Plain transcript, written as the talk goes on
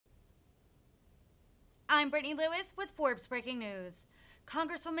I'm Brittany Lewis with Forbes Breaking News.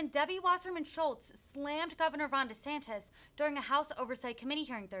 Congresswoman Debbie Wasserman Schultz slammed Governor Ron DeSantis during a House Oversight Committee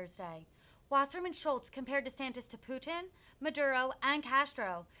hearing Thursday. Wasserman Schultz compared DeSantis to Putin, Maduro, and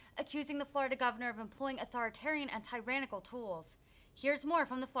Castro, accusing the Florida governor of employing authoritarian and tyrannical tools. Here's more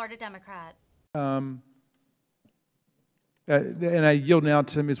from the Florida Democrat. And I yield now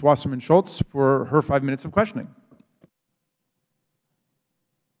to Ms. Wasserman Schultz for her 5 minutes of questioning.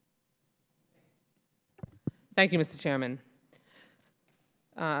 Thank you, Mr. Chairman.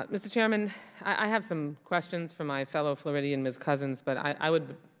 Mr. Chairman, I have some questions for my fellow Floridian, Ms. Cousins, but I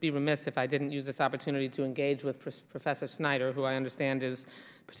would be remiss if I didn't use this opportunity to engage with Professor Snyder, who I understand is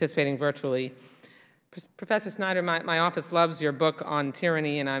participating virtually. Professor Snyder, my office loves your book on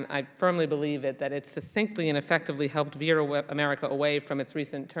tyranny, and I firmly believe that it succinctly and effectively helped veer America away from its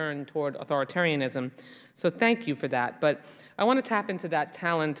recent turn toward authoritarianism. So thank you for that. But I want to tap into that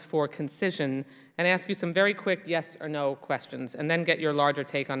talent for concision and ask you some very quick yes or no questions, and then get your larger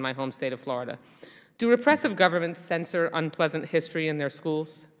take on my home state of Florida. Do repressive governments censor unpleasant history in their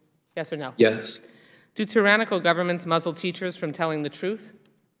schools? Yes or no? Yes. Do tyrannical governments muzzle teachers from telling the truth?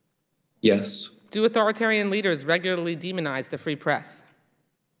 Yes. Do authoritarian leaders regularly demonize the free press?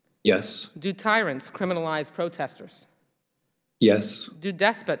 Yes. Do tyrants criminalize protesters? Yes. Do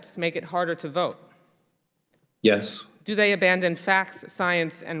despots make it harder to vote? Yes. Do they abandon facts,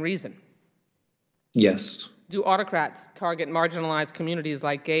 science, and reason? Yes. Do autocrats target marginalized communities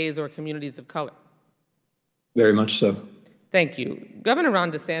like gays or communities of color? Very much so. Thank you. Governor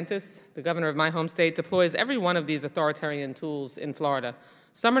Ron DeSantis, the governor of my home state, deploys every one of these authoritarian tools in Florida.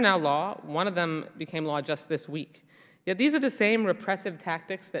 Some are now law. One of them became law just this week. Yet these are the same repressive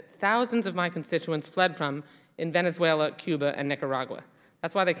tactics that thousands of my constituents fled from in Venezuela, Cuba, and Nicaragua.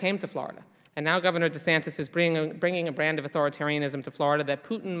 That's why they came to Florida. And now Governor DeSantis is bringing a brand of authoritarianism to Florida that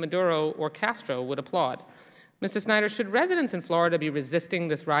Putin, Maduro, or Castro would applaud. Mr. Snyder, should residents in Florida be resisting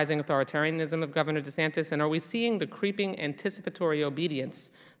this rising authoritarianism of Governor DeSantis, and are we seeing the creeping anticipatory obedience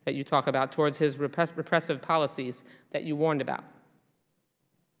that you talk about towards his repressive policies that you warned about?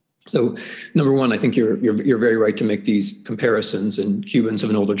 So, number one, I think you're very right to make these comparisons, and Cubans of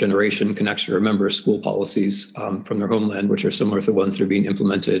an older generation can actually remember school policies from their homeland, which are similar to the ones that are being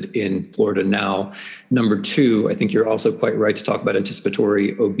implemented in Florida now. Number two, I think you're also quite right to talk about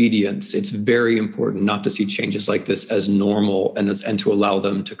anticipatory obedience. It's very important not to see changes like this as normal and to allow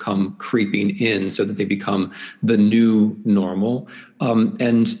them to come creeping in so that they become the new normal.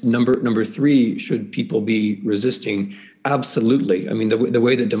 And number three, should people be resisting? Absolutely. I mean, the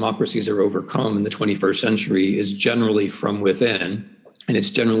way that democracies are overcome in the 21st century is generally from within, and it's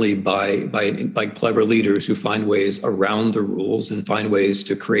generally by clever leaders who find ways around the rules and find ways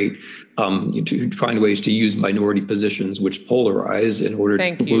to find ways to use minority positions which polarize in order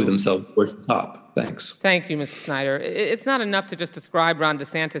to move themselves towards the top. Thanks. Thank you, Mr. Snyder. It's not enough to just describe Ron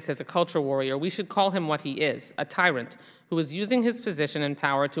DeSantis as a culture warrior. We should call him what he is, a tyrant who is using his position and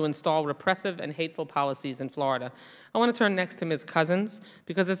power to install repressive and hateful policies in Florida. I want to turn next to Ms. Cousins,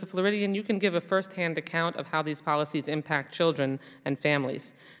 because as a Floridian, you can give a firsthand account of how these policies impact children and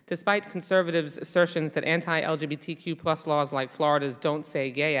families. Despite conservatives' assertions that anti-LGBTQ+ laws like Florida's Don't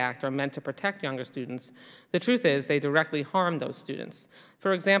Say Gay Act are meant to protect younger students, the truth is they directly harm those students.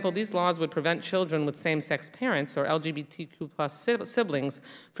 For example, these laws would prevent children with same-sex parents or LGBTQ+ siblings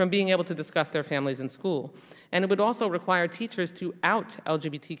from being able to discuss their families in school. And it would also require teachers to out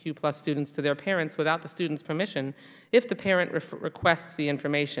LGBTQ+ students to their parents without the student's permission if the parent requests the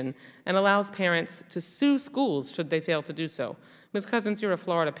information, and allows parents to sue schools should they fail to do so. Ms. Cousins, you're a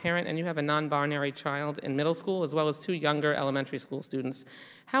Florida parent, and you have a non-binary child in middle school as well as 2 younger elementary school students.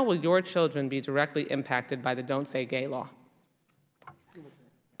 How will your children be directly impacted by the Don't Say Gay law?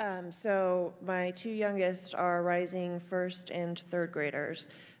 So my 2 youngest are rising 1st and 3rd graders.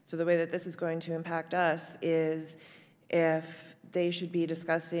 So the way that this is going to impact us is if they should be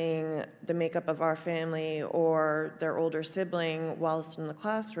discussing the makeup of our family or their older sibling whilst in the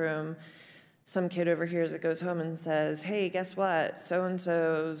classroom, some kid overhears it, goes home and says, hey, guess what?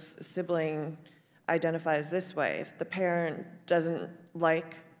 So-and-so's sibling identifies this way. If the parent doesn't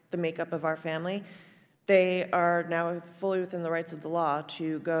like the makeup of our family, they are now fully within the rights of the law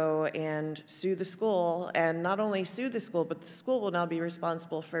to go and sue the school, and not only sue the school, but the school will now be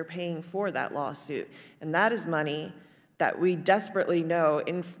responsible for paying for that lawsuit. And that is money that we desperately know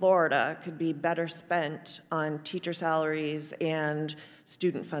in Florida could be better spent on teacher salaries and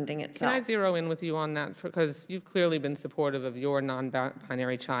student funding itself. Can I zero in with you on that? Because you've clearly been supportive of your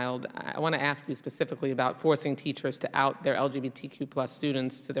non-binary child. I want to ask you specifically about forcing teachers to out their LGBTQ+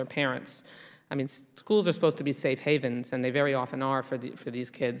 students to their parents. I mean, schools are supposed to be safe havens, and they very often are for these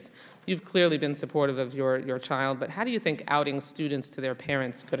kids. You've clearly been supportive of your child, but how do you think outing students to their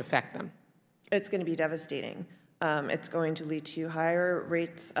parents could affect them? It's going to be devastating. It's going to lead to higher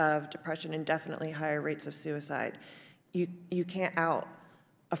rates of depression and definitely higher rates of suicide. You can't out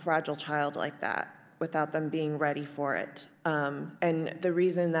a fragile child like that without them being ready for it. And the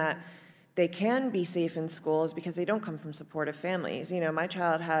reason that they can be safe in school is because they don't come from supportive families. You know, my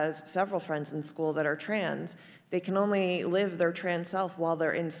child has several friends in school that are trans. They can only live their trans self while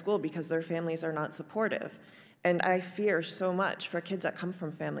they're in school because their families are not supportive. And I fear so much for kids that come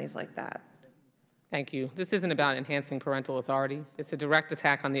from families like that. Thank you. This isn't about enhancing parental authority. It's a direct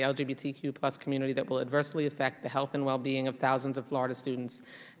attack on the LGBTQ+ community that will adversely affect the health and well-being of thousands of Florida students.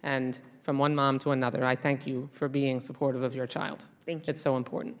 And from one mom to another, I thank you for being supportive of your child. Thank you. It's so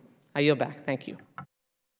important. I yield back. Thank you.